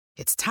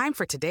It's time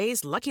for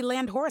today's Lucky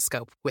Land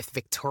horoscope with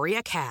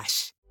Victoria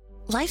Cash.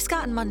 Life's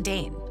gotten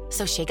mundane,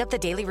 so shake up the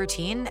daily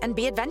routine and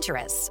be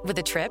adventurous with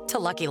a trip to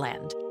Lucky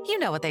Land. You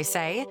know what they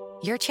say,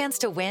 your chance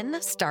to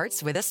win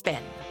starts with a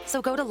spin.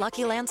 So go to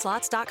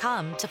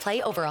LuckyLandSlots.com to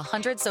play over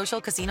 100 social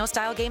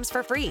casino-style games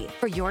for free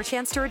for your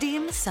chance to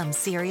redeem some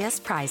serious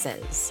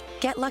prizes.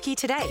 Get lucky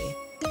today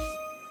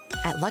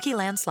at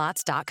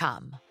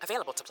LuckyLandSlots.com.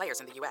 Available to players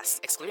in the U.S.,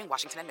 excluding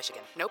Washington and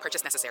Michigan. No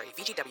purchase necessary.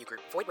 VGW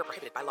Group. Void where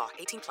prohibited by law.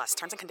 18+.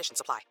 Terms and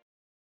conditions apply.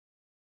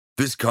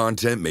 This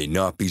content may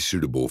not be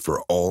suitable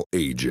for all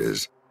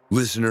ages.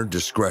 Listener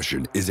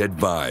discretion is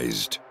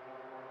advised.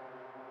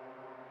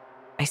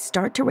 I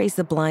start to raise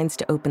the blinds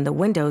to open the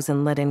windows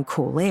and let in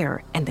cool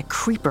air, and the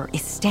creeper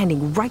is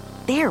standing right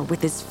there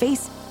with his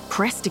face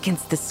pressed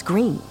against the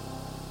screen.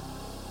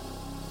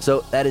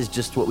 So that is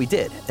just what we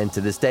did, and to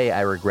this day,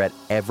 I regret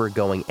ever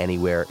going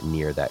anywhere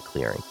near that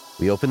clearing.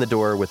 We opened the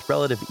door with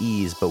relative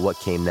ease, but what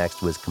came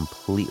next was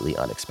completely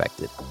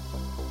unexpected.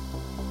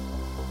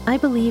 I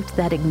believed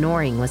that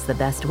ignoring was the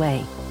best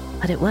way,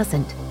 but it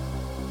wasn't.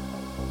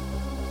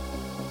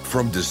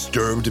 From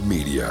Disturbed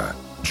Media,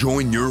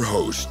 join your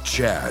host,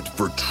 Chad,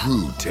 for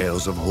true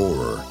tales of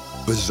horror,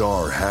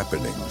 bizarre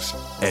happenings,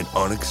 and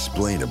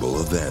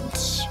unexplainable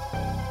events.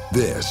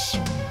 This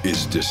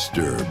is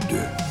Disturbed.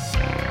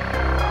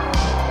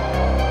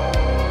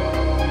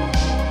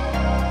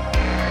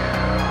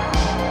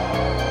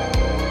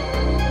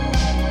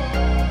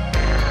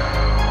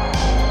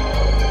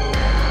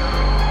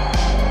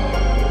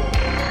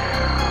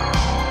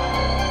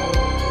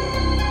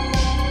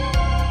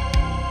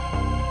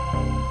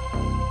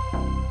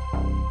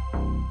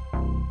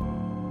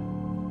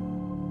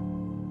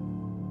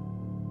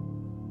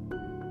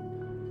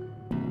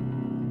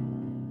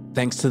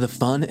 Thanks to the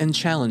fun and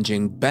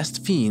challenging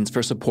Best Fiends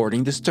for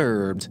supporting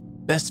Disturbed.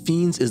 Best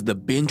Fiends is the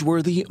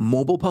binge-worthy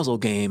mobile puzzle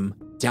game.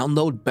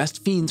 Download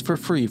Best Fiends for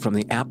free from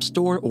the App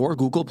Store or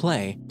Google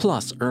Play.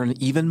 Plus, earn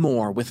even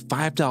more with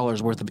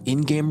 $5 worth of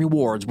in-game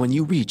rewards when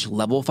you reach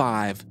level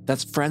 5.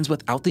 That's friends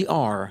without the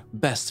R,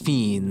 Best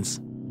Fiends.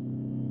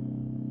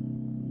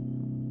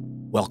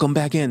 Welcome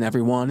back in,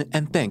 everyone,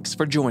 and thanks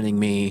for joining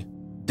me.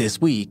 This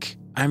week,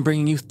 I'm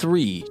bringing you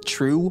 3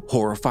 true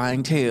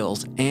horrifying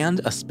tales and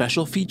a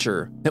special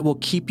feature that will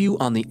keep you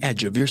on the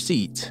edge of your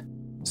seat.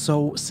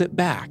 So sit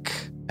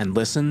back and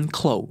listen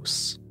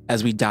close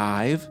as we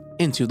dive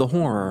into the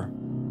horror.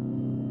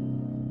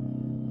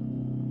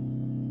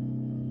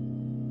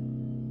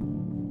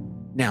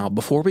 Now,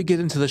 before we get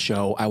into the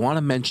show, I want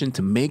to mention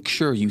to make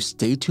sure you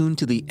stay tuned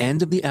to the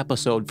end of the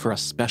episode for a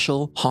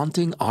special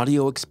haunting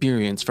audio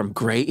experience from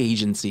Grey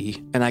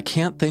Agency, and I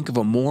can't think of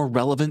a more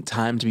relevant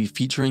time to be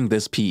featuring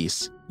this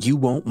piece. You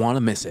won't want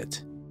to miss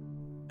it.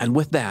 And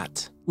with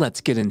that,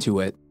 let's get into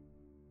it.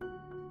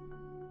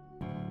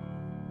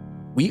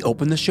 We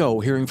open the show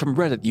hearing from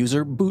Reddit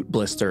user Boot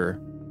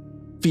Blister,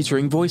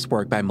 featuring voice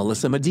work by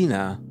Melissa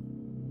Medina,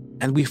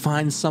 and we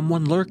find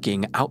someone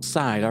lurking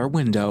outside our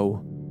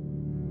window.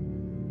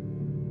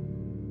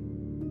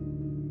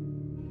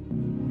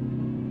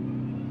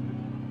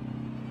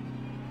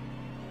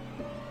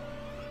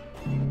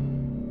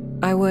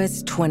 I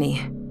was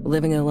 20,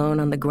 living alone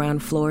on the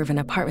ground floor of an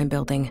apartment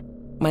building.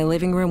 My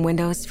living room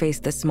windows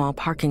faced the small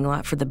parking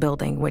lot for the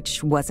building,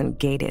 which wasn't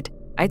gated.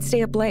 I'd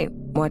stay up late,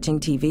 watching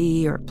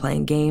TV or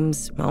playing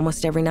games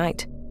almost every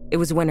night. It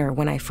was winter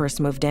when I first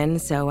moved in,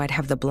 so I'd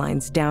have the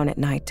blinds down at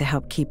night to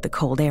help keep the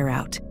cold air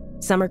out.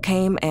 Summer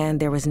came and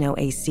there was no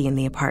AC in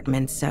the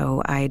apartment,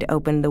 so I'd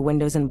open the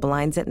windows and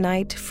blinds at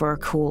night for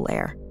cool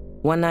air.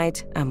 One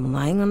night, I'm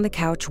lying on the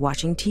couch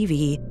watching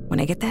TV when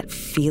I get that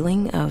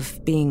feeling of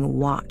being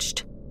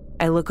watched.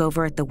 I look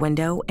over at the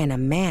window and a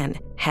man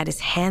had his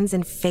hands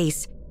and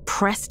face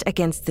pressed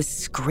against the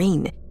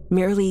screen,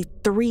 merely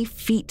 3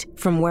 feet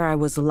from where I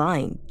was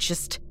lying,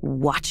 just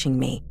watching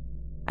me.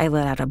 I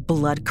let out a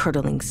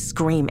blood-curdling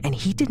scream and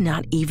he did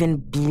not even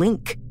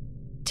blink.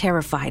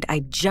 Terrified, I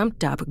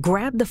jumped up,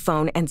 grabbed the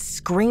phone, and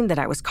screamed that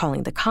I was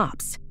calling the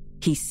cops.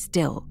 He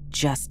still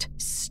just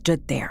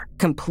stood there,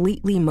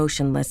 completely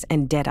motionless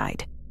and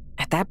dead-eyed.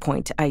 At that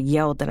point, I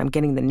yelled that I'm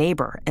getting the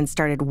neighbor and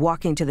started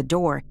walking to the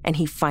door, and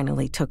he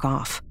finally took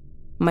off.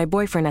 My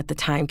boyfriend at the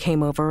time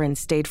came over and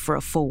stayed for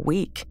a full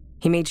week.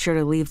 He made sure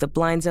to leave the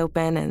blinds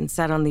open and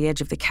sat on the edge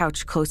of the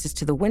couch closest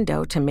to the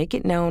window to make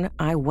it known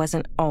I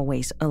wasn't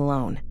always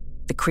alone.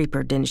 The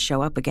creeper didn't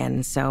show up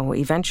again, so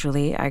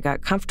eventually I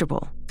got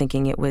comfortable,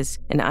 thinking it was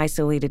an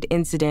isolated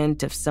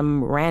incident of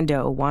some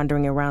rando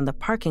wandering around the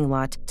parking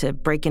lot to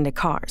break into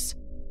cars.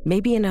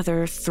 Maybe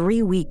another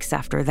 3 weeks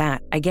after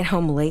that, I get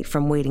home late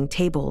from waiting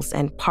tables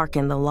and park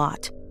in the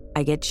lot.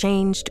 I get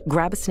changed,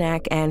 grab a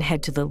snack, and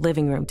head to the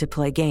living room to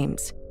play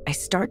games. I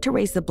start to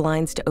raise the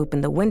blinds to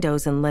open the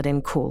windows and let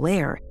in cool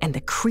air, and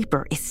the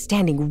creeper is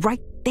standing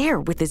right there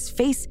with his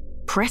face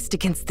pressed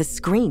against the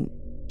screen.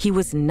 He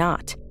was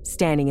not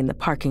standing in the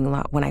parking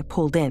lot when I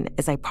pulled in,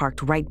 as I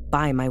parked right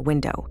by my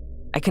window.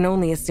 I can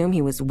only assume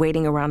he was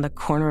waiting around the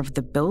corner of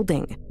the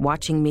building,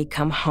 watching me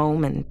come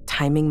home and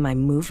timing my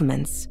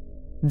movements.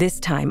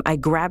 This time, I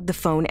grabbed the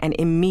phone and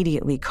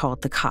immediately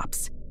called the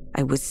cops.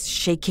 I was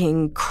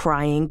shaking,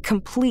 crying,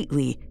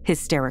 completely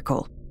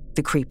hysterical.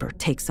 The creeper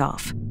takes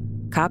off.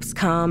 Cops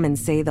come and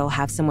say they'll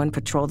have someone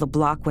patrol the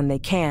block when they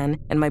can,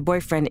 and my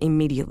boyfriend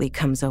immediately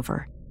comes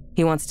over.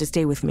 He wants to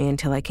stay with me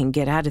until I can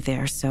get out of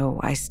there, so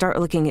I start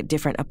looking at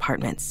different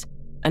apartments.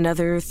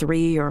 Another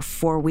 3 or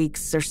 4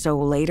 weeks or so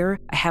later,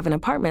 I have an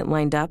apartment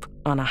lined up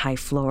on a high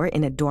floor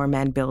in a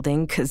doorman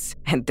building, because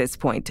at this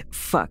point,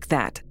 fuck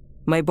that.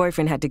 My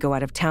boyfriend had to go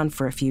out of town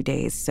for a few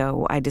days,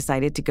 so I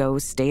decided to go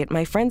stay at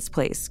my friend's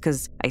place,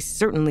 because I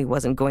certainly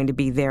wasn't going to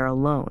be there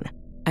alone.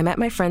 I'm at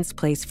my friend's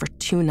place for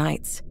 2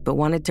 nights, but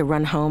wanted to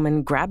run home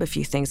and grab a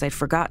few things I'd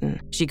forgotten.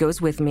 She goes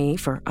with me,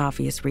 for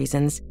obvious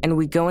reasons, and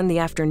we go in the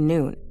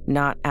afternoon,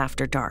 not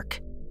after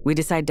dark. We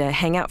decide to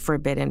hang out for a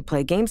bit and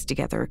play games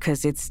together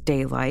because it's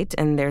daylight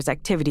and there's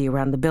activity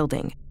around the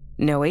building.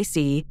 No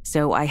AC,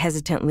 so I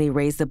hesitantly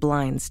raise the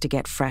blinds to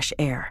get fresh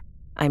air.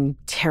 I'm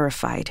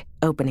terrified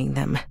opening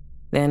them.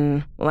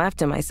 Then laugh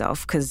to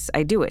myself because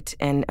I do it,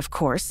 and of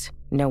course,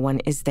 no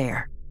one is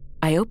there.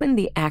 I open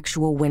the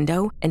actual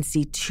window and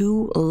see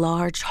 2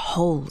 large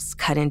holes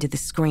cut into the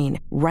screen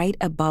right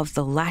above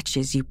the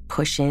latches you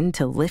push in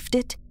to lift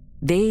it.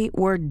 They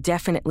were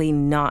definitely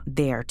not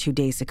there 2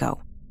 days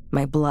ago.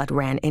 My blood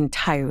ran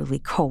entirely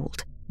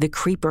cold. The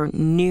creeper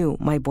knew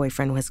my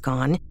boyfriend was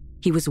gone.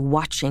 He was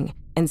watching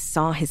and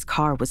saw his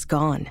car was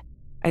gone.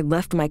 I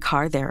left my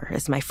car there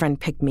as my friend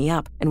picked me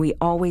up, and we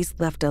always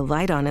left a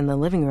light on in the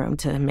living room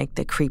to make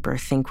the creeper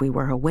think we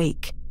were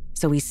awake.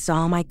 So he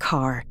saw my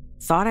car,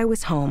 thought I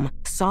was home,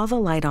 saw the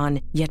light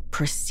on, yet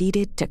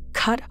proceeded to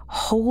cut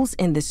holes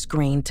in the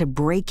screen to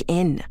break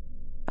in.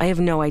 I have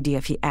no idea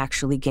if he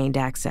actually gained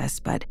access,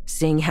 but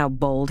seeing how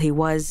bold he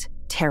was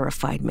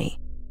terrified me.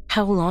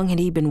 How long had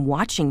he been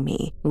watching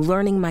me,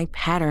 learning my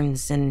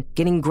patterns and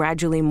getting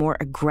gradually more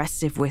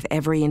aggressive with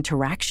every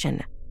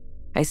interaction?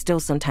 I still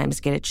sometimes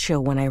get a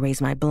chill when I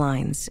raise my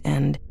blinds,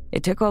 and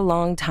it took a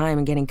long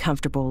time getting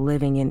comfortable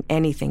living in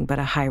anything but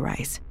a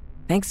high-rise.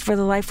 Thanks for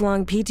the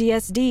lifelong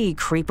PTSD,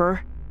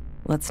 creeper.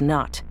 Let's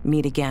not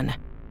meet again.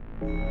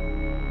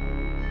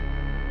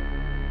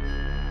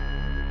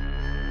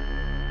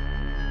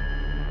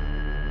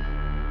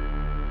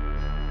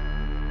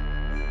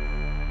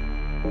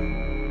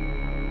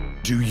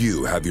 Do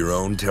you have your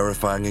own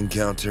terrifying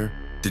encounter?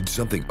 Did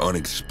something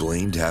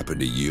unexplained happen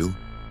to you?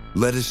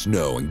 Let us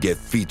know and get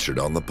featured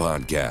on the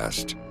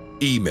podcast.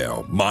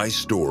 Email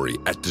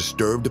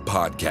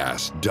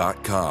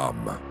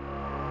mystory@disturbedpodcast.com.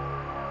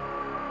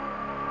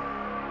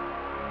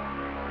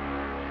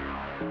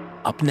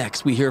 Up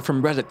next, we hear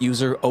from Reddit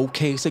user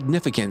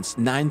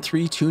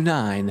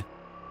OKSignificance9329,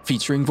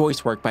 featuring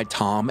voice work by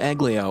Tom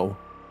Aglio,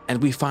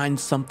 and we find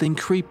something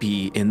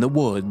creepy in the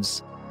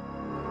woods.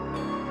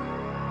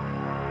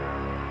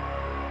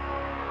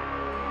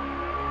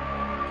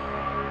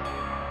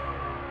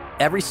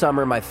 Every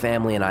summer, my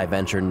family and I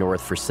venture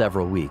north for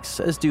several weeks,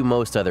 as do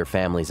most other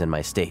families in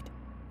my state.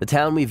 The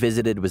town we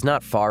visited was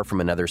not far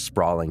from another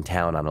sprawling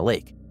town on a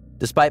lake.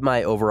 Despite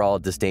my overall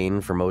disdain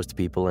for most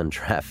people and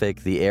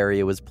traffic, the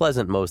area was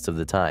pleasant most of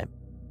the time.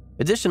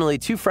 Additionally,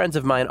 2 friends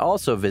of mine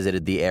also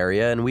visited the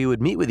area, and we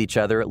would meet with each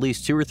other at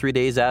least 2 or 3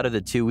 days out of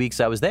the 2 weeks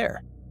I was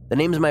there. The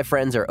names of my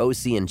friends are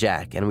OC and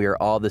Jack, and we are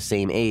all the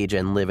same age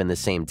and live in the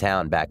same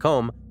town back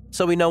home,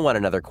 so we know one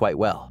another quite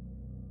well.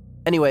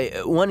 Anyway,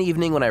 one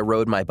evening when I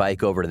rode my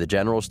bike over to the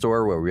general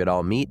store where we'd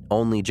all meet,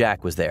 only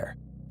Jack was there.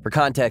 For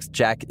context,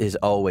 Jack is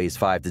always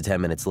 5 to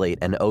 10 minutes late,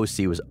 and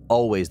OC was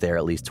always there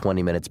at least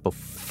 20 minutes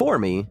before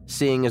me,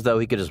 seeing as though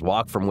he could just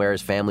walk from where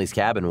his family's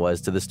cabin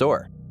was to the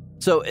store.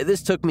 So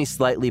this took me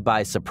slightly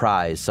by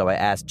surprise, so I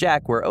asked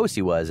Jack where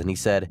OC was, and he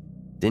said,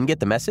 "Didn't get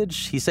the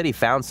message?" He said he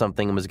found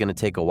something and was going to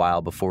take a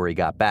while before he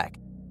got back.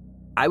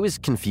 I was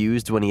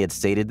confused when he had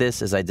stated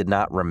this, as I did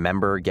not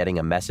remember getting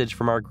a message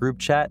from our group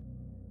chat.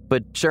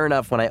 But sure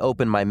enough, when I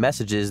opened my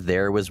messages,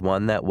 there was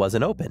one that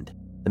wasn't opened.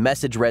 The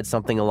message read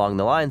something along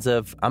the lines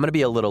of, "I'm going to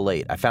be a little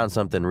late. I found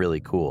something really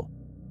cool."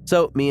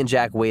 So me and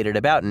Jack waited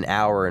about an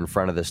hour in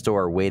front of the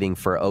store waiting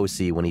for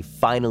OC when he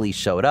finally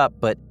showed up,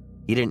 but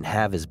he didn't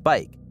have his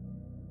bike,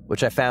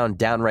 which I found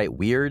downright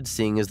weird,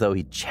 seeing as though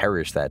he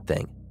cherished that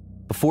thing.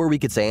 Before we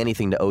could say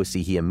anything to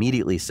OC, he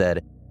immediately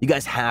said, "You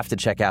guys have to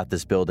check out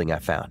this building I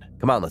found.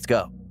 Come on, let's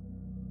go."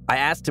 I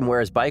asked him where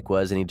his bike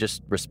was, and he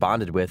just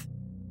responded with,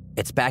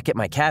 "It's back at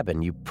my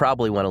cabin. You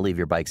probably want to leave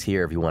your bikes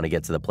here if you want to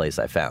get to the place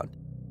I found."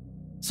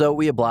 So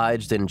we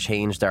obliged and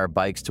changed our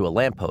bikes to a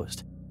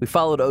lamppost. We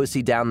followed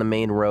OC down the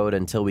main road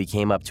until we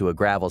came up to a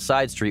gravel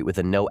side street with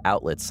a no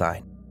outlet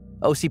sign.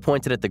 OC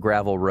pointed at the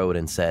gravel road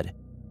and said,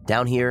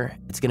 "Down here,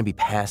 it's going to be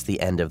past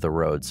the end of the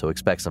road, so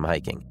expect some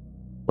hiking."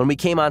 When we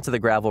came onto the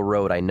gravel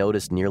road, I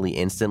noticed nearly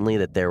instantly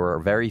that there were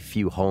very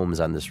few homes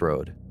on this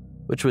road,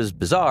 which was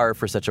bizarre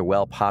for such a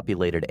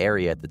well-populated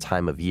area at the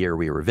time of year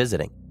we were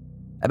visiting.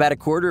 About a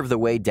quarter of the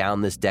way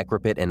down this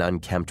decrepit and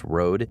unkempt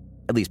road,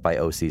 at least by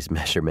OC's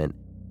measurement,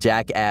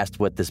 Jack asked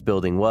what this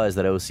building was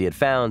that OC had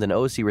found, and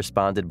OC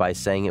responded by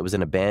saying it was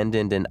an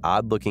abandoned and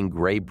odd-looking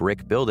gray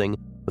brick building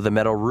with a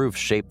metal roof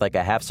shaped like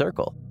a half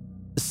circle.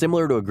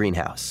 similar to a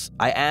greenhouse.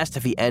 I asked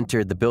if he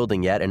entered the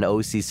building yet, and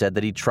OC said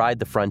that he tried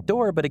the front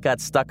door, but it got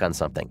stuck on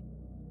something.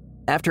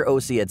 After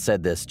OC had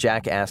said this,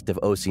 Jack asked if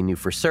OC knew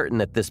for certain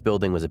that this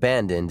building was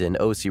abandoned, and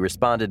OC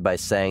responded by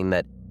saying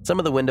that some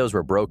of the windows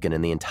were broken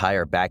and the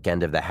entire back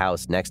end of the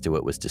house next to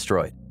it was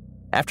destroyed.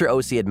 After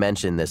OC had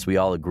mentioned this, we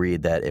all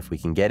agreed that if we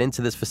can get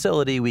into this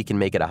facility, we can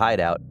make it a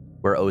hideout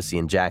where OC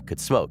and Jack could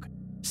smoke,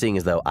 seeing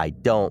as though I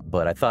don't,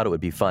 but I thought it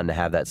would be fun to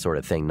have that sort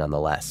of thing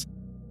nonetheless.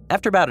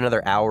 After about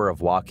another hour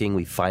of walking,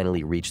 we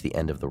finally reached the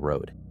end of the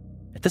road.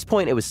 At this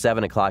point, it was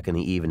 7 o'clock in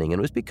the evening and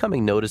it was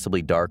becoming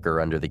noticeably darker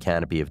under the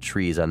canopy of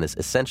trees on this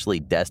essentially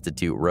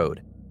destitute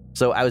road.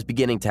 So I was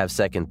beginning to have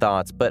second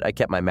thoughts, but I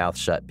kept my mouth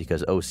shut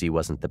because OC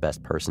wasn't the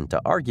best person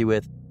to argue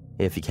with,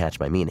 if you catch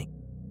my meaning.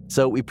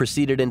 So we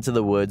proceeded into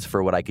the woods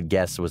for what I could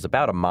guess was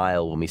about a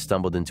mile when we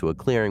stumbled into a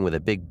clearing with a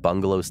big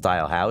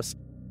bungalow-style house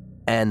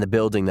and the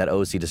building that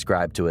OC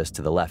described to us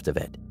to the left of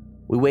it.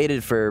 We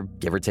waited for,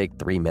 give or take,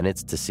 3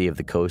 minutes to see if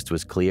the coast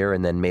was clear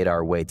and then made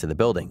our way to the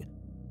building.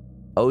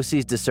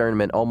 OC's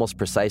discernment almost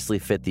precisely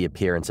fit the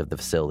appearance of the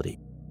facility.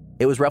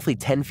 It was roughly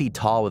 10 feet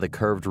tall with a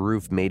curved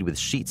roof made with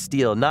sheet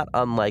steel, not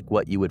unlike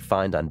what you would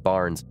find on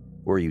barns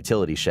or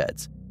utility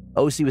sheds.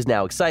 OC was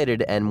now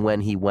excited, and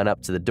when he went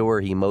up to the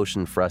door, he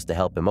motioned for us to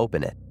help him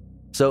open it.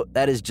 So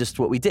that is just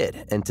what we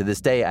did, and to this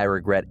day, I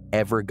regret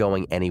ever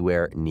going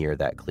anywhere near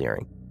that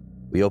clearing.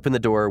 We opened the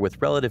door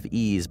with relative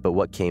ease, but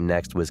what came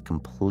next was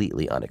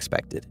completely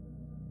unexpected.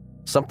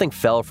 Something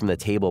fell from the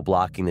table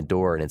blocking the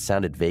door, and it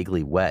sounded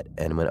vaguely wet,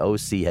 and when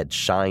OC had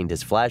shined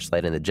his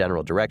flashlight in the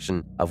general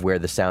direction of where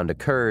the sound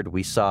occurred,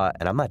 we saw,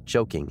 and I'm not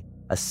joking,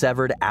 a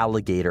severed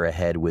alligator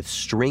ahead with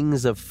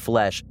strings of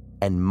flesh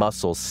and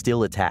muscles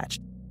still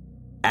attached.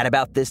 At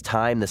about this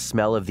time, the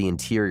smell of the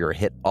interior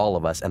hit all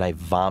of us, and I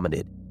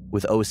vomited,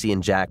 with OC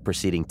and Jack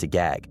proceeding to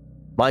gag.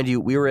 Mind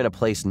you, we were in a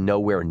place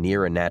nowhere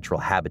near a natural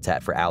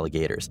habitat for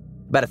alligators,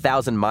 about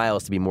 1,000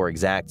 miles to be more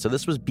exact, so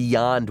this was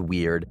beyond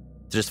weird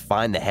to just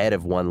find the head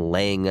of one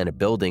laying in a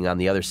building on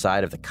the other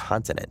side of the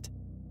continent.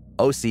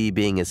 OC,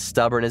 being as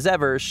stubborn as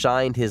ever,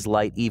 shined his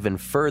light even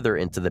further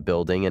into the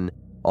building, and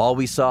all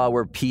we saw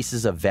were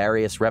pieces of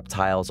various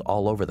reptiles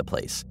all over the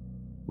place.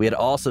 We had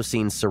also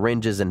seen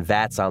syringes and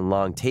vats on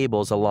long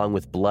tables, along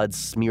with blood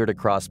smeared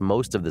across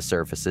most of the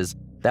surfaces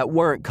that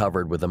weren't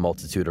covered with a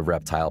multitude of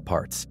reptile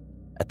parts.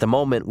 At the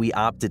moment we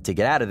opted to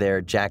get out of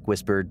there, Jack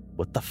whispered,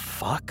 "What the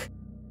fuck?"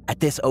 At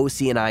this,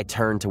 OC and I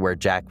turned to where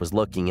Jack was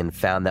looking and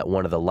found that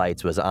one of the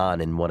lights was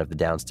on in one of the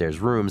downstairs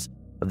rooms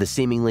of the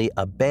seemingly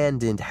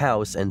abandoned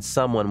house, and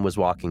someone was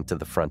walking to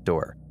the front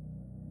door.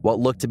 What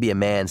looked to be a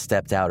man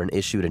stepped out and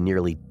issued a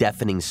nearly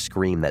deafening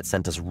scream that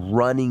sent us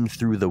running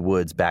through the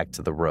woods back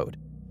to the road.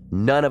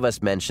 None of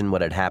us mentioned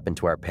what had happened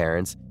to our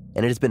parents,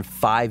 and it has been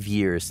 5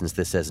 years since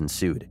this has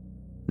ensued.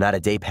 Not a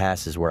day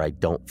passes where I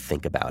don't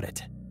think about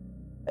it.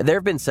 There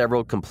have been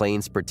several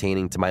complaints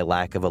pertaining to my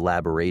lack of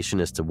elaboration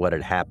as to what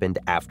had happened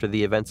after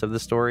the events of the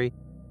story.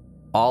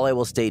 All I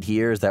will state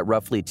here is that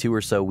roughly 2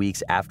 or so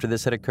weeks after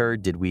this had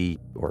occurred, did we,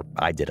 or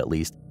I did at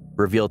least,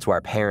 reveal to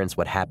our parents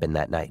what happened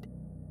that night.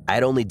 I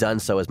had only done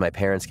so as my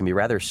parents can be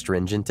rather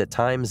stringent at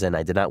times, and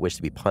I did not wish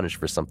to be punished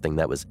for something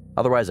that was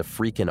otherwise a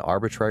freaking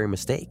arbitrary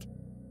mistake.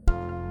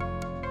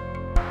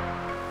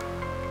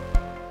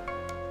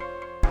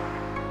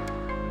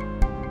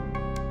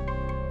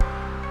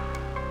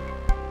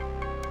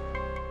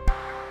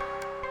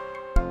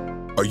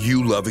 Are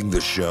you loving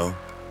the show?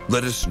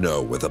 Let us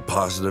know with a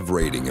positive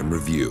rating and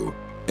review.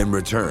 In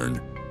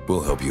return,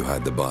 we'll help you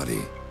hide the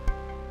body.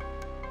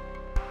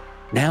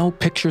 Now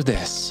picture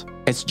this.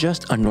 It's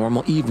just a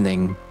normal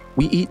evening.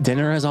 We eat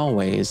dinner as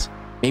always.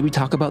 Maybe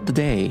talk about the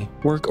day,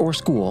 work or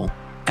school.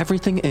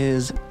 Everything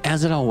is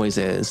as it always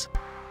is.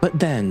 But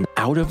then,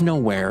 out of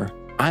nowhere,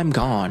 I'm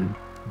gone.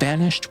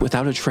 Vanished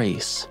without a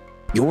trace.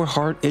 Your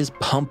heart is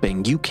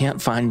pumping. You can't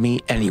find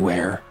me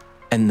anywhere.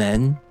 And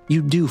then,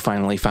 you do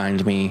finally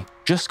find me.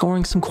 Just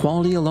scoring some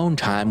quality alone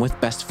time with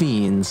Best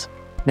Fiends.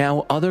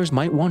 Now, others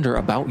might wonder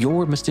about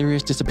your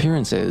mysterious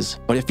disappearances,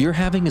 but if you're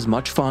having as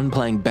much fun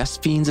playing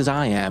Best Fiends as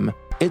I am,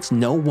 it's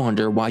no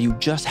wonder why you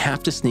just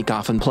have to sneak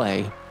off and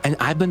play. And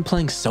I've been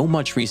playing so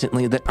much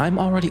recently that I'm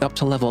already up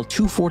to level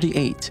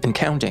 248 and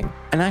counting.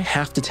 And I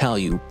have to tell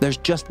you, there's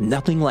just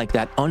nothing like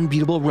that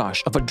unbeatable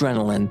rush of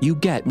adrenaline you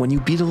get when you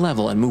beat a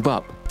level and move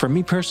up. For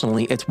me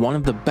personally, it's one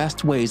of the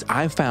best ways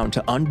I've found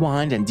to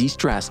unwind and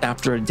de-stress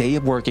after a day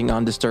of working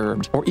on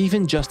Disturbed, or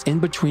even just in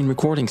between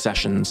recording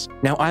sessions.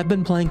 Now, I've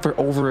been playing for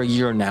over a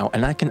year now,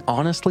 and I can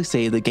honestly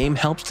say the game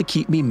helps to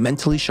keep me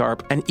mentally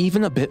sharp and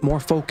even a bit more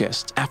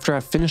focused after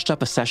I've finished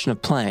up a session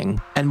of playing.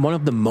 And one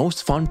of the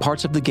most fun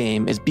parts of the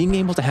game is being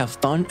able to have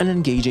fun and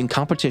engaging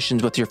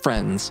competitions with your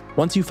friends.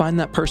 Once you find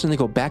that person to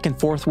go back and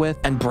forth with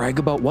and brag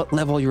about what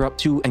level you're up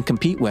to and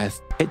compete with,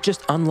 it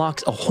just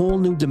unlocks a whole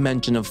new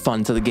dimension of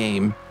fun to the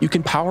game. You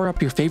can power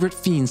up your favorite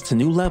fiends to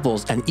new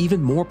levels and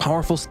even more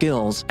powerful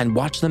skills and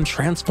watch them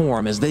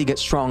transform as they get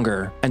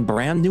stronger. And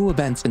brand new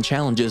events and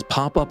challenges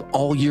pop up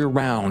all year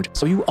round,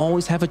 so you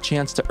always have a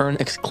chance to earn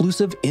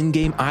exclusive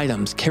in-game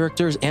items,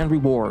 characters, and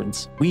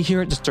rewards. We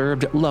here at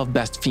Disturbed love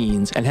Best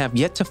Fiends and have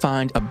yet to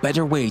find a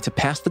better way to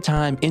pass the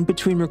time in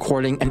between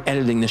recording and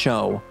editing the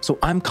show. So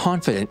I'm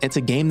confident it's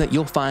a game that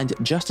you'll find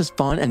just as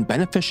fun and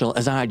beneficial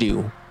as I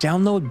do.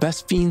 Download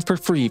Best Fiends for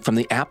free from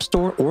the App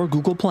Store or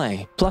Google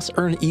Play, plus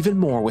earn even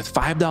more with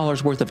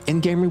 $5 worth of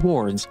in-game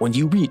rewards when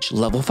you reach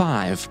level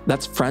 5.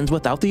 That's friends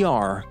without the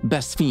R,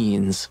 Best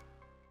Fiends.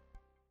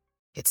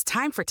 It's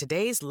time for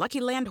today's Lucky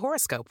Land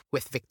horoscope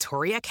with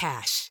Victoria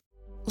Cash.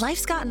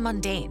 Life's gotten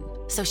mundane,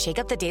 so shake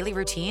up the daily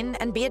routine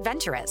and be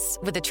adventurous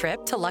with a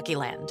trip to Lucky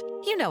Land.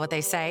 You know what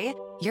they say,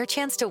 your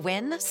chance to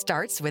win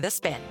starts with a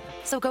spin.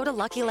 So go to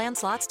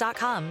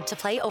LuckyLandSlots.com to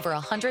play over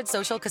 100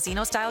 social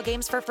casino-style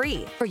games for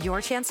free for your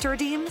chance to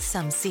redeem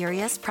some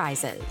serious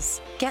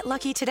prizes. Get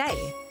lucky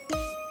today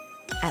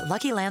at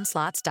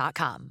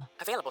LuckyLandSlots.com.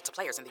 Available to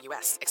players in the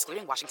U.S.,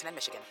 excluding Washington and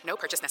Michigan. No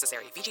purchase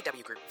necessary.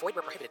 VGW Group. Void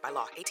where prohibited by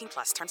law.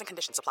 18+. Terms and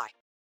conditions apply.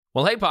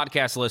 Well, hey,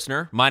 podcast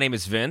listener. My name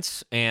is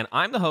Vince, and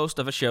I'm the host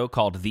of a show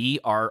called The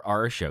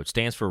RR Show. It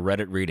stands for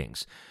Reddit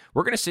Readings.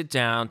 We're going to sit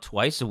down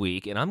twice a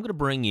week, and I'm going to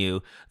bring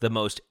you the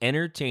most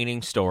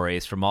entertaining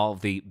stories from all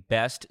of the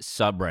best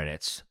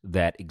subreddits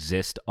that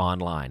exist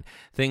online.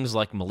 Things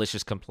like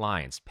malicious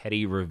compliance,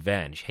 petty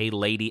revenge, hey,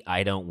 lady,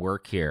 I don't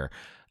work here.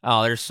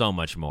 Oh, there's so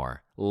much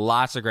more.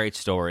 Lots of great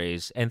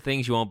stories and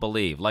things you won't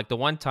believe. Like the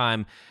one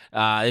time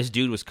this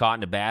dude was caught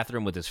in a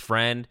bathroom with his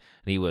friend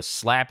and he was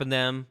slapping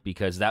them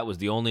because that was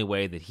the only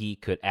way that he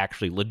could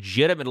actually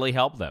legitimately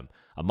help them.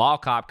 A mall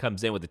cop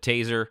comes in with a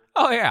taser.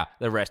 Oh, yeah,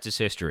 the rest is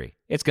history.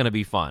 It's going to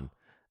be fun.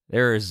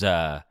 There's,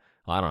 I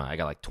don't know, I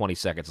got like 20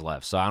 seconds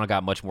left, so I don't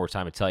got much more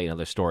time to tell you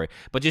another story.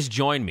 But just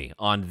join me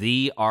on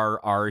The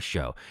RR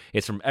Show.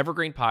 It's from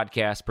Evergreen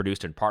Podcast,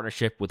 produced in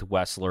partnership with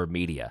Wessler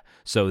Media.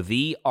 So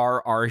The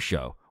RR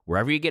Show,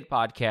 wherever you get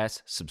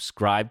podcasts,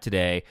 subscribe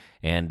today.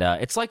 And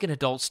it's like an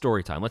adult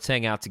story time. Let's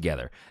hang out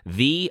together.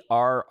 The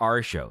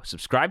RR Show.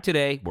 Subscribe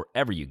today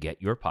wherever you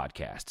get your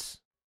podcasts.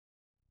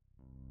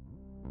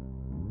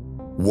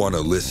 Want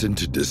to listen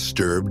to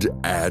Disturbed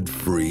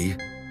ad-free?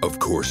 Of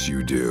course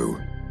you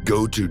do.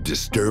 Go to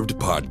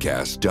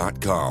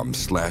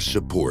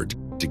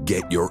disturbedpodcast.com/support to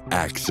get your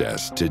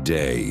access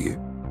today.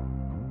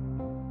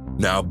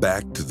 Now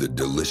back to the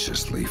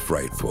deliciously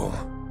frightful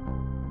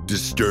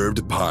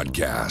Disturbed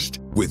Podcast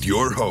with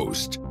your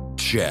host,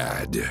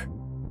 Chad.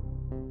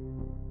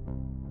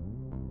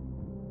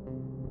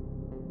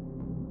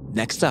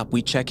 Next up,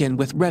 we check in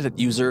with Reddit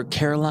user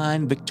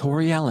Caroline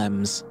Victoria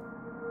Lems,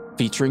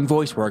 featuring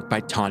voice work by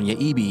Tanya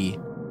Eby,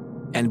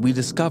 and we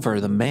discover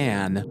the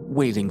man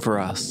waiting for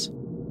us.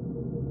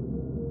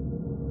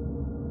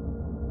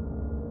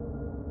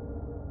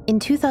 In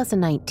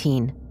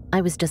 2019,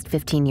 I was just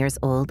 15 years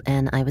old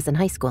and I was in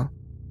high school.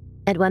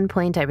 At one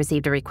point, I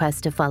received a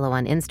request to follow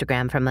on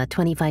Instagram from a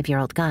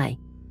 25-year-old guy.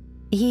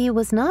 He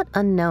was not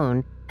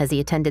unknown, as he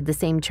attended the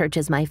same church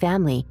as my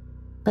family,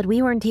 but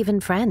we weren't even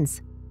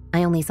friends.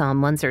 I only saw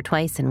him once or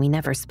twice and we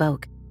never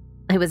spoke.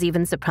 I was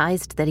even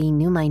surprised that he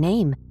knew my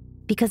name,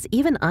 because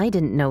even I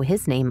didn't know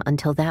his name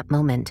until that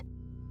moment.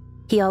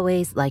 He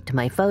always liked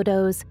my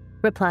photos,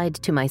 replied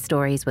to my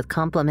stories with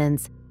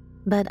compliments,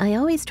 but I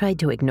always tried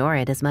to ignore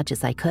it as much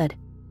as I could.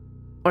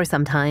 Or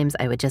sometimes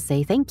I would just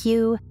say thank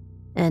you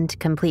and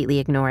completely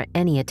ignore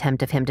any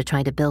attempt of him to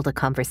try to build a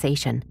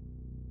conversation.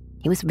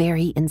 He was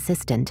very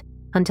insistent,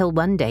 until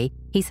one day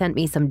he sent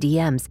me some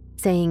DMs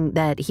saying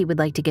that he would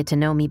like to get to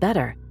know me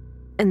better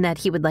and that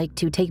he would like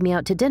to take me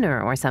out to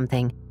dinner or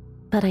something,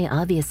 but I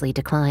obviously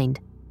declined.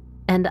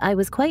 And I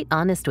was quite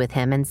honest with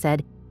him and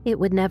said it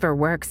would never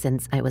work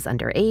since I was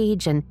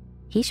underage and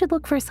he should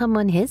look for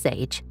someone his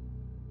age.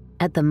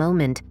 At the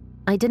moment,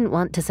 I didn't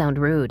want to sound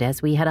rude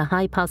as we had a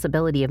high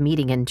possibility of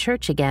meeting in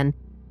church again,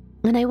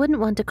 and I wouldn't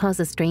want to cause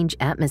a strange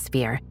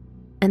atmosphere,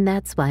 and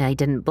that's why I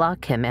didn't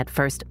block him at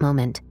first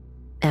moment.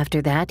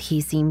 After that,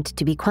 he seemed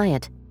to be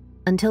quiet,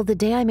 until the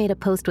day I made a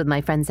post with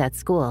my friends at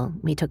school.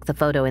 We took the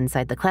photo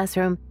inside the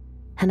classroom,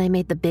 and I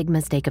made the big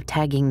mistake of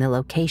tagging the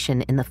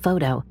location in the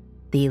photo,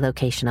 the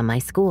location of my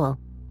school.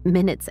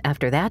 Minutes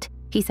after that,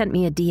 he sent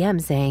me a DM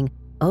saying,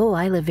 "Oh,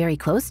 I live very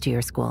close to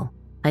your school.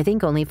 I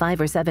think only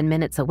 5 or 7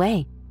 minutes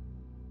away."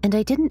 And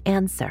I didn't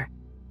answer.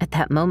 At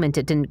that moment,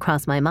 it didn't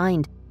cross my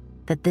mind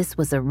that this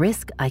was a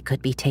risk I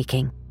could be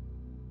taking.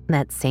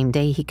 That same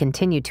day, he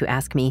continued to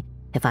ask me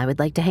if I would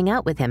like to hang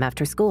out with him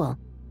after school,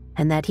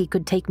 and that he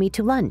could take me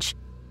to lunch.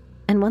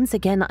 And once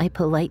again, I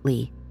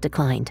politely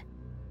declined.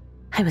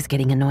 I was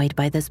getting annoyed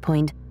by this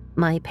point.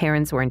 My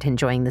parents weren't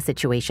enjoying the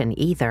situation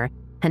either,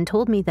 and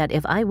told me that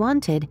if I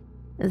wanted,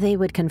 they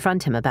would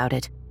confront him about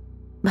it.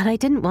 But I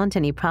didn't want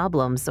any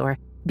problems or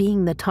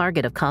being the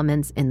target of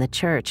comments in the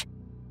church,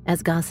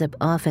 as gossip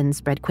often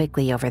spread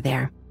quickly over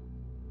there.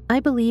 I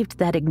believed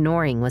that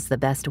ignoring was the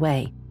best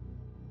way,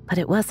 but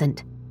it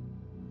wasn't.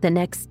 The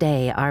next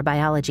day, our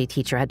biology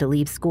teacher had to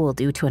leave school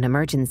due to an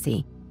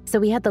emergency, so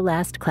we had the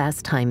last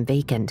class time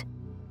vacant.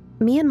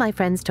 Me and my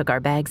friends took our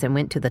bags and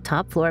went to the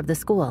top floor of the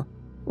school,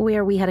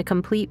 where we had a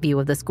complete view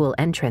of the school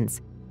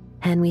entrance,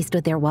 and we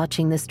stood there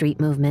watching the street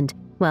movement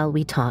while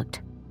we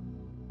talked.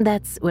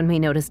 That's when we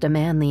noticed a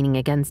man leaning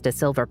against a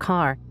silver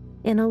car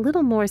in a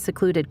little more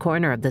secluded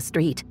corner of the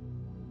street,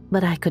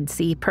 but I could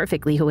see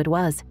perfectly who it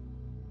was.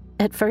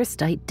 At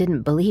first, I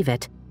didn't believe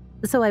it,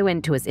 so I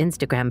went to his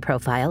Instagram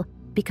profile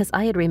because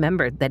I had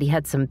remembered that he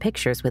had some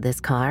pictures with his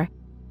car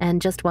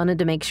and just wanted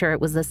to make sure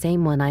it was the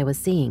same one I was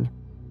seeing.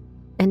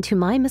 And to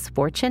my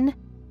misfortune,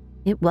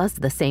 it was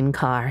the same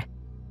car.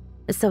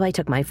 So I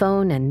took my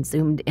phone and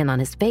zoomed in on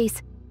his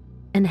face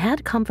and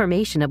had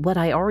confirmation of what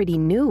I already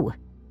knew.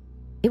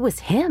 It was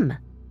him.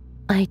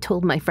 I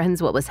told my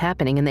friends what was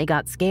happening and they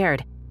got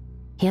scared.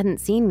 He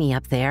hadn't seen me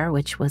up there,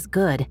 which was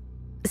good.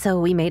 So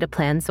we made a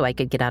plan so I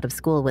could get out of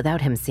school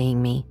without him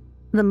seeing me.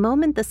 The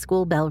moment the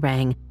school bell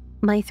rang,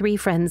 my 3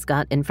 friends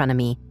got in front of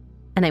me,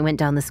 and I went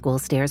down the school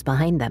stairs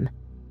behind them.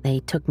 They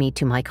took me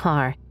to my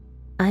car.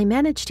 I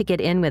managed to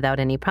get in without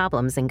any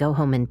problems and go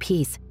home in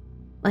peace.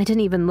 I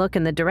didn't even look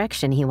in the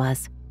direction he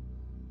was.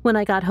 When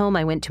I got home,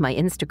 I went to my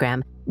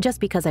Instagram just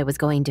because I was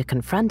going to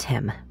confront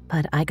him,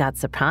 but I got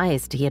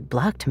surprised he had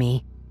blocked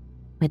me,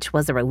 which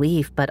was a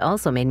relief, but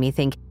also made me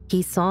think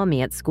he saw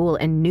me at school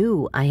and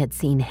knew I had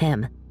seen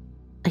him.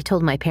 I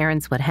told my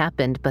parents what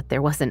happened, but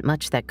there wasn't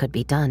much that could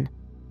be done.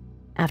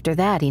 After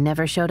that, he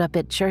never showed up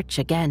at church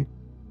again.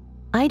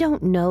 I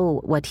don't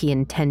know what he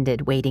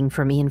intended waiting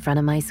for me in front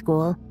of my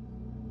school,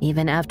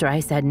 even after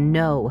I said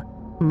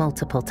no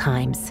multiple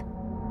times.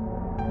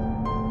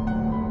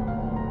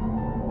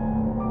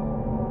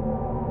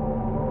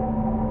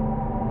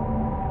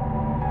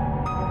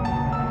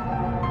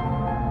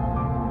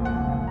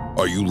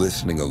 Are you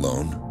listening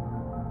alone?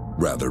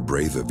 Rather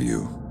brave of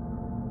you.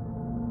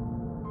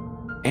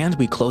 And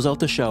we close out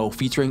the show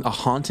featuring a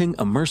haunting,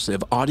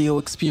 immersive audio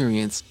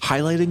experience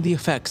highlighting the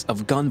effects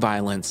of gun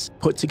violence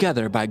put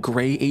together by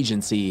Grey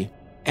Agency.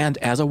 And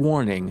as a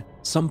warning,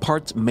 some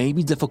parts may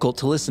be difficult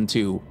to listen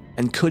to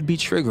and could be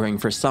triggering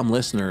for some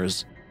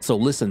listeners, so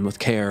listen with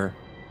care.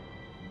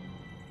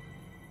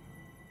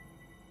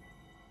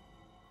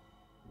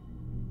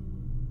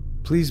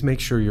 Please make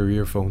sure your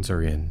earphones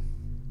are in.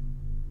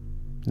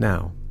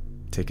 Now,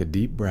 take a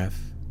deep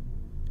breath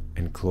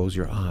and close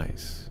your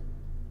eyes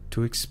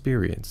to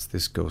experience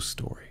this ghost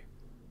story.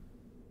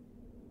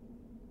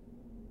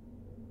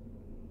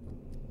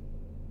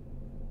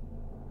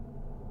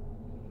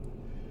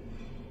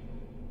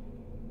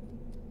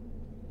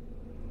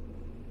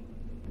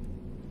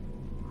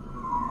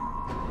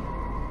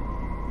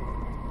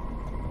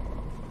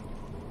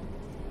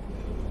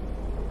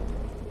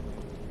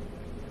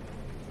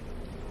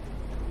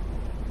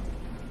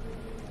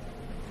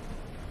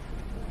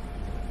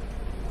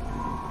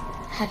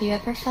 Have you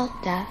ever felt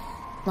death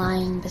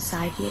lying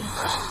beside you?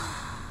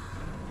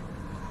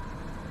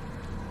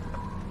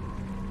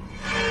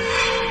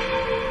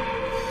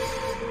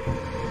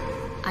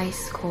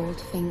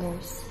 Ice-cold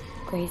fingers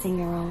grazing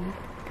your own.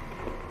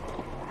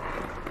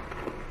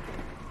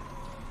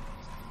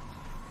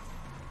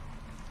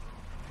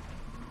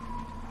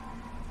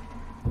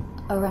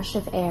 A rush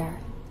of air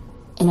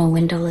in a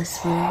windowless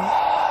room.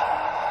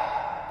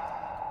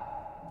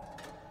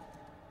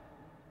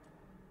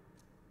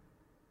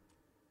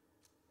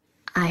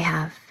 I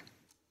have.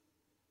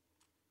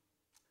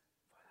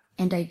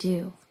 And I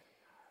do.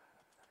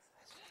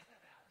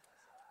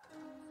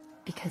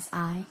 Because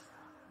I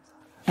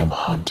am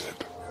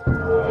haunted.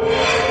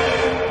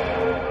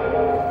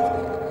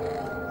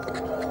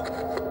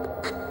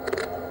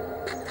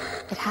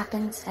 It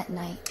happens at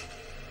night,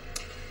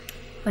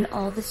 when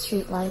all the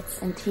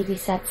streetlights and TV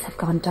sets have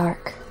gone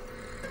dark.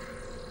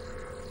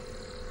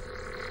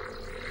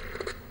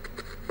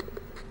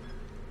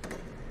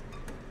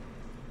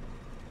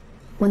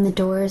 When the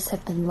doors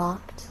have been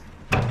locked,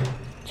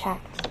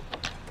 checked,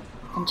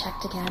 and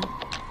checked again.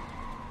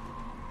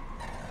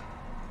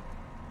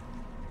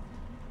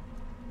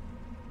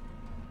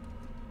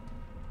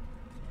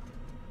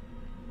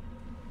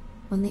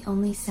 When the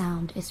only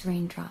sound is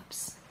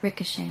raindrops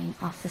ricocheting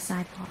off the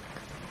sidewalk.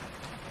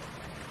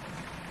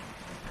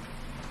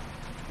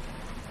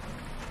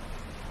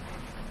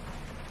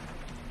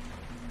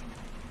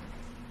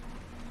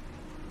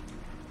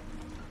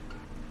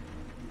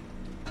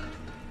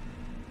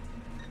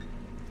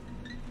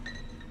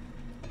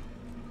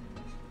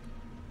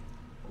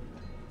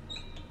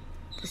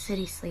 The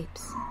city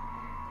sleeps,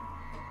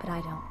 but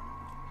I don't.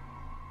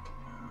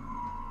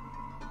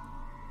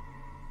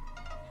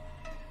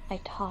 I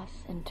toss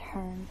and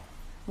turn,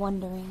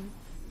 wondering,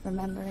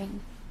 remembering.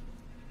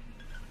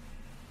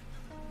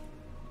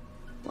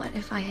 What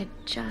if I had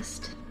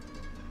just...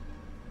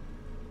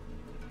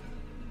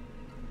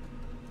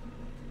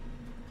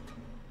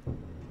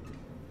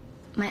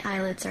 My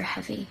eyelids are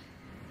heavy,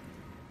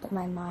 but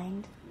my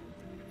mind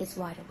is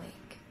wide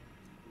awake.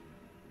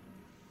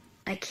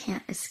 I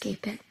can't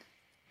escape it.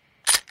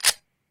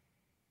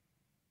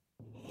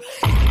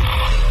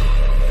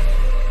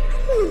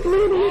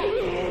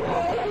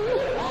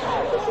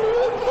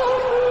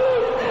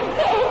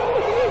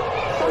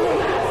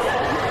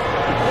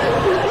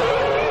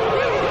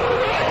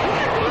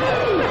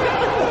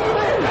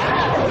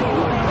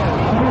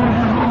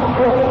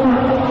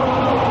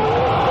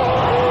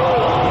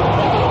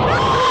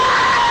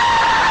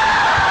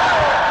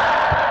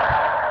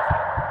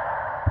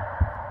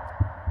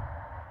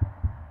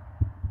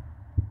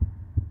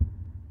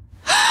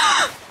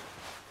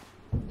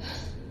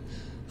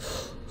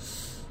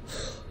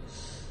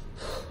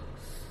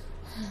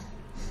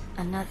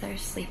 another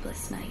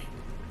sleepless night.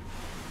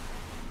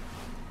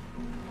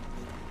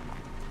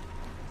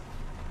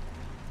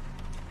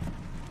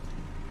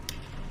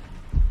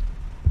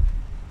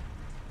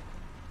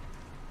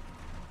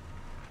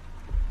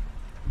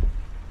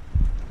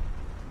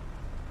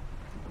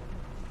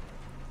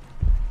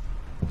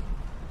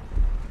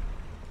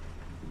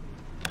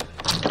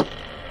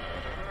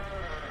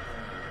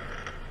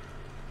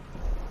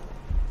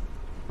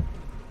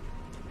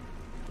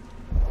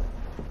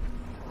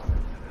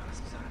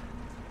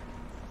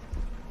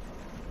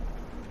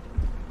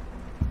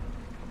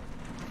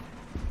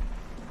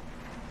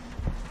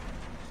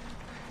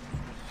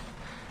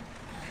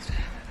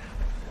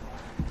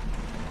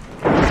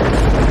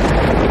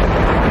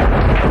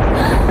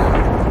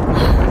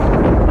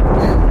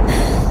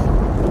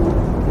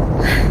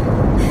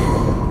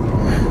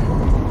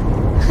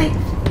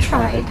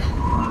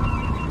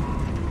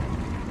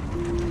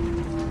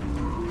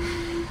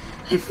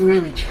 I've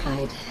really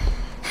tried,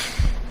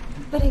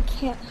 but I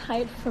can't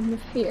hide from the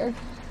fear.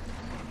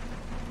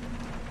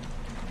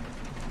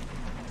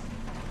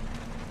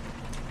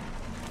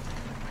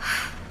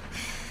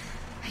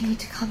 I need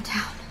to calm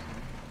down.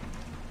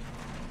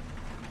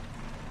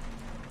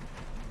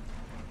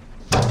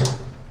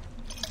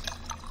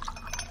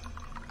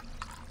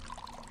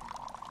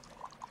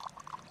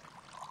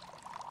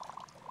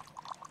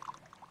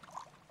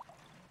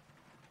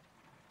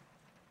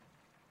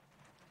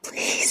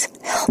 Please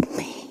help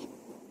me.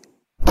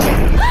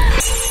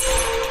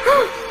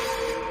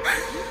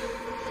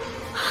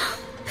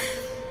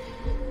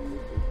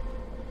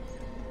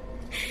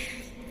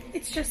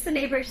 It's just the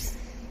neighbors.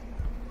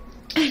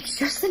 It's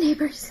just the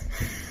neighbors.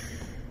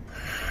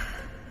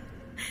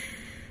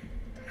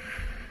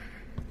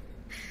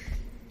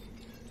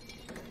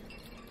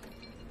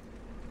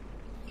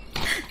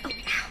 Oh,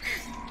 ow.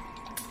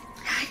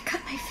 I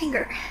cut my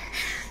finger.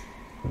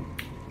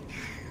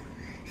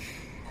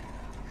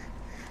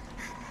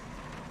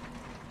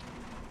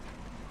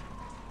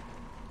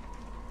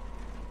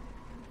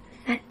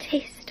 That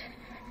taste.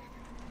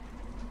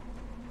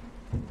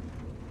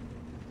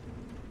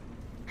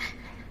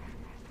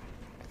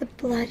 The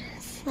blood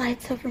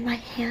slides over my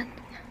hand.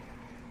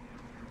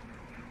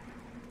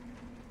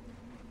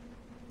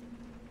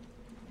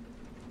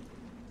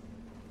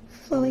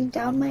 Flowing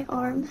down my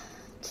arm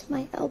to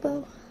my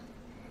elbow.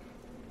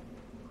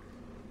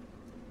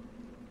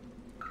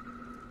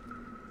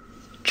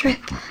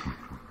 Drip.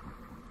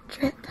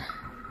 Drip.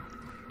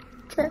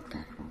 Drip.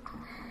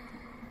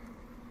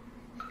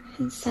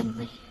 And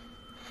suddenly,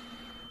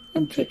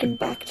 I'm taken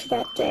back to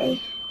that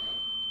day.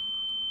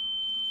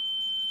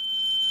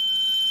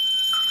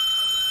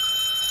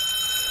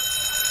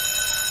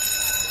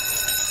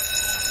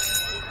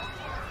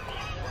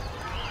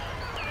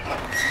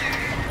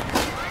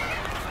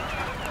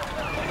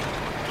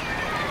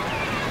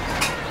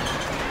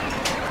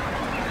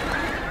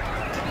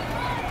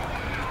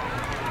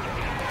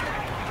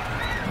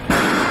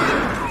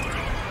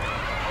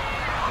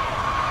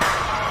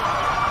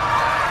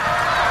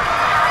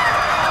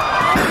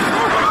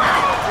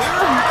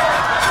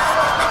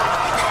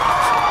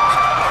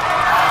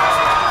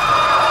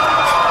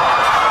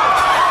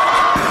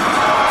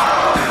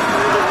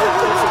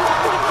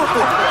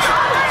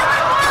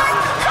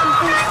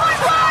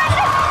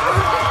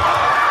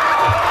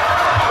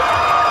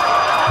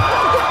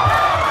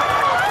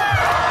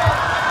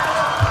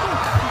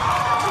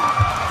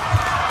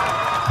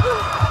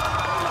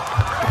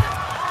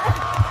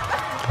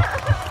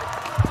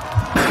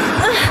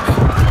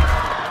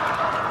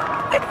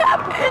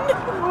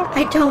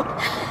 I don't.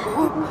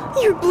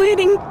 You're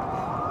bleeding.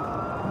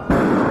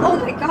 Oh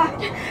my God.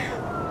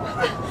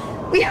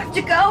 We have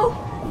to go.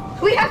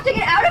 We have to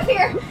get out of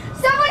here.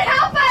 Someone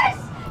help us!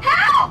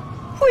 Help!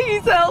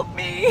 Please help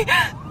me.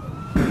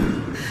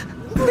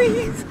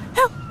 Please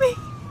help me.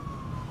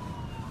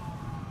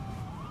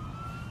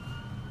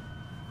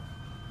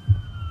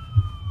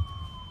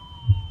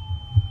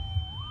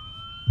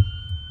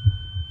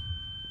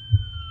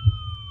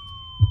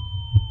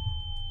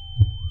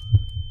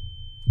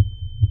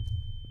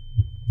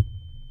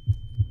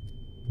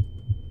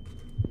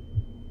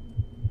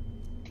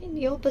 I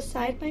kneel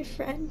beside my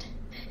friend.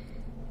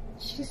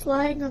 She's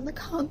lying on the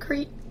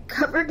concrete,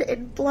 covered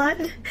in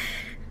blood.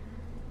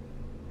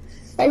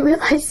 I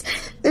realize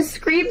the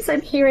screams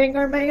I'm hearing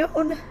are my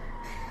own.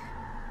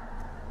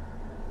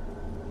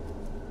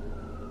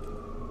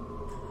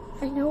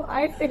 I know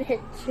I've been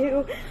hit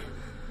too.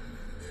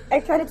 I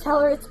try to tell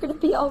her it's gonna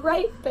be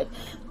alright, but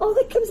all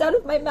that comes out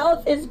of my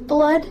mouth is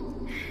blood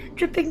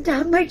dripping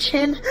down my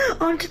chin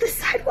onto the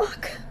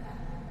sidewalk.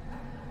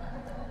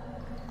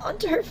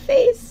 Onto her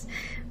face.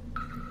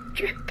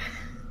 Drip.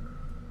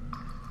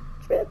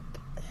 Drip.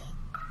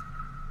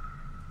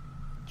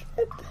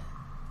 Drip.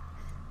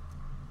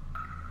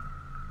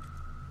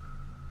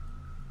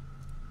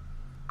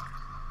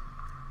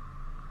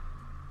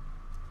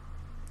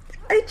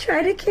 I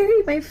try to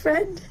carry my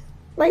friend,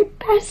 my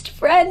best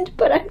friend,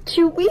 but I'm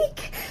too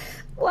weak.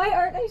 Why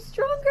aren't I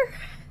stronger?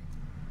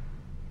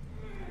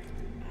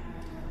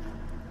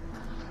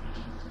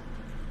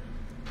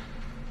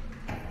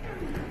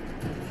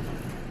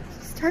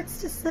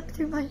 starts to slip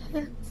through my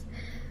hands.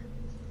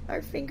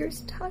 Our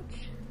fingers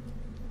touch.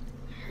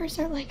 Hers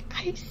are like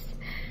ice.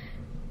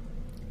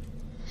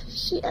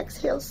 She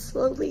exhales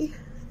slowly,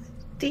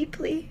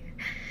 deeply,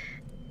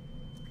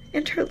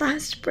 and her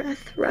last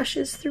breath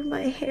rushes through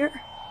my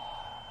hair.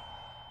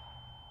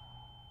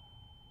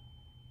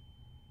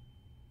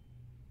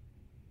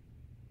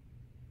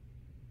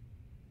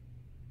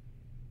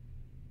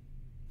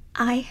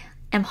 I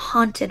am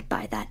haunted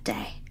by that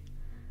day.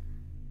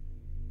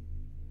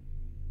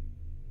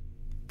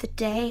 The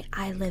day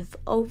I live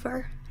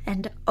over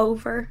and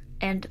over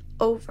and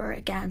over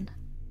again.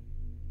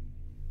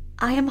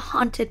 I am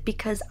haunted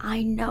because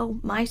I know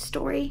my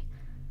story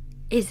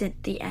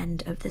isn't the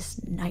end of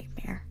this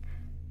nightmare.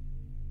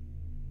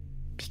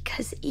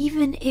 Because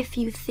even if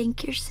you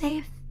think you're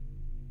safe,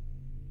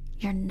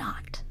 you're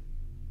not.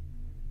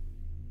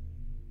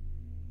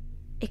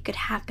 It could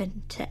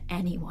happen to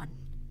anyone.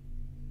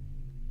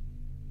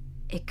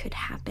 It could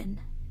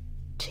happen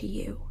to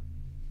you.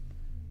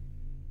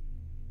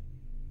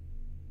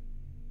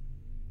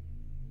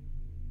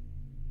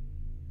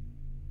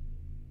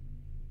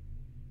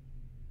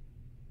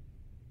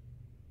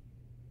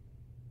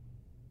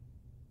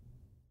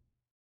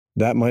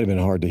 That might have been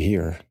hard to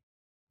hear,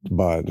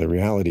 but the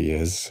reality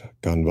is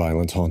gun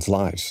violence haunts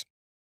lives.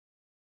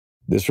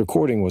 This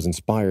recording was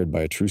inspired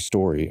by a true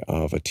story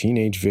of a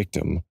teenage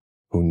victim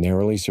who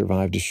narrowly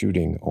survived a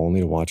shooting only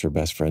to watch her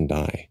best friend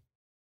die.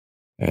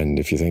 And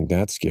if you think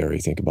that's scary,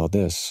 think about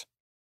this.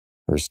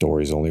 Her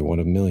story is only one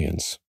of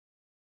millions.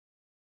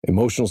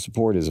 Emotional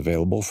support is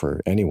available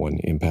for anyone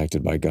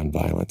impacted by gun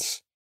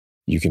violence.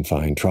 You can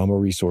find trauma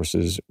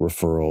resources,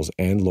 referrals,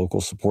 and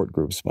local support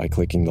groups by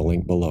clicking the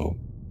link below.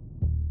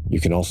 You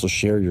can also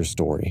share your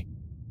story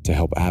to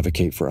help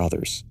advocate for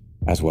others,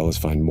 as well as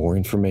find more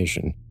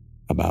information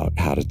about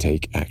how to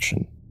take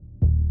action.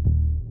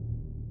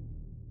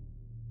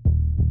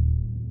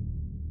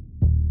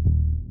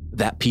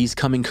 That piece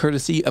coming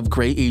courtesy of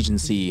Gray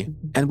Agency,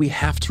 and we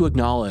have to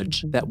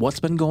acknowledge that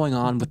what's been going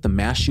on with the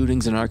mass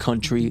shootings in our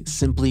country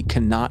simply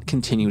cannot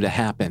continue to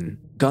happen.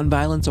 Gun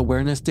Violence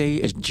Awareness Day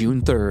is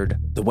June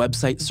 3rd. The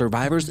website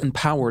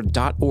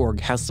survivorsempowered.org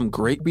has some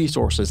great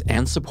resources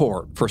and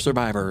support for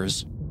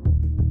survivors.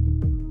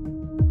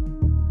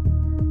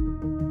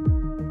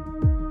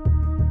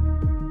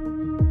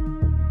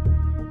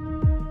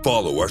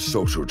 Follow our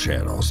social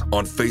channels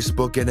on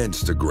Facebook and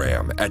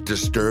Instagram at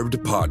Disturbed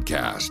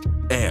Podcast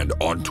and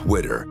on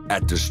Twitter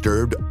at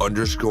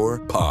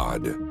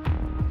Disturbed_pod.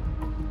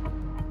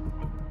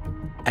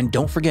 And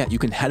don't forget, you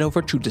can head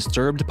over to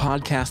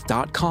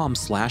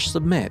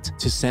disturbedpodcast.com/submit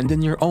to send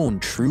in your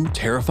own true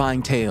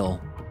terrifying tale.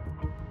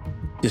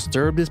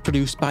 Disturbed is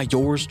produced by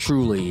yours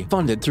truly,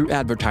 funded through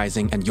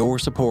advertising and your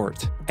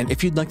support. And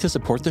if you'd like to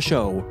support the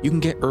show, you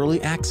can get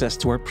early access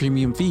to our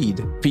premium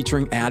feed,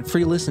 featuring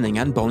ad-free listening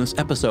and bonus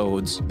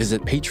episodes.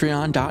 Visit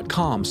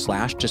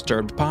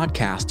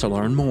patreon.com/disturbedpodcast to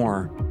learn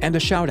more. And a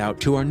shout out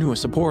to our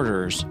newest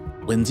supporters: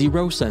 Lindsay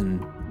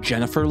Rosen,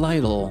 Jennifer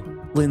Lytle,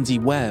 Lindsay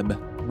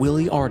Webb,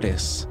 Willie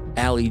Artis,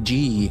 Allie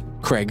G,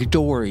 Craig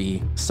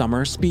Dory,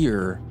 Summer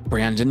Spear,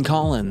 Brandon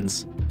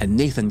Collins, and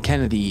Nathan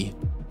Kennedy.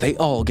 They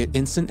all get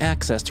instant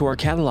access to our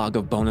catalog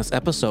of bonus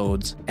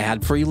episodes,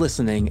 ad-free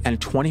listening, and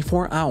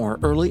 24-hour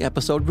early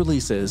episode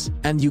releases.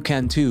 And you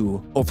can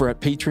too, over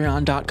at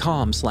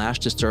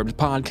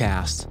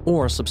patreon.com/disturbedpodcast,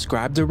 or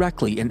subscribe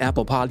directly in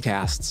Apple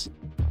Podcasts.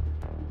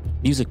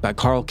 Music by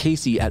Carl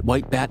Casey at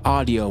White Bat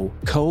Audio,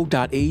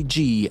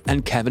 Co.ag,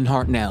 and Kevin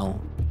Hartnell.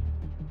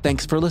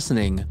 Thanks for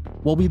listening.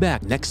 We'll be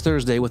back next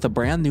Thursday with a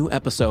brand new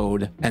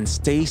episode, and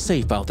stay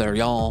safe out there,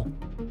 y'all.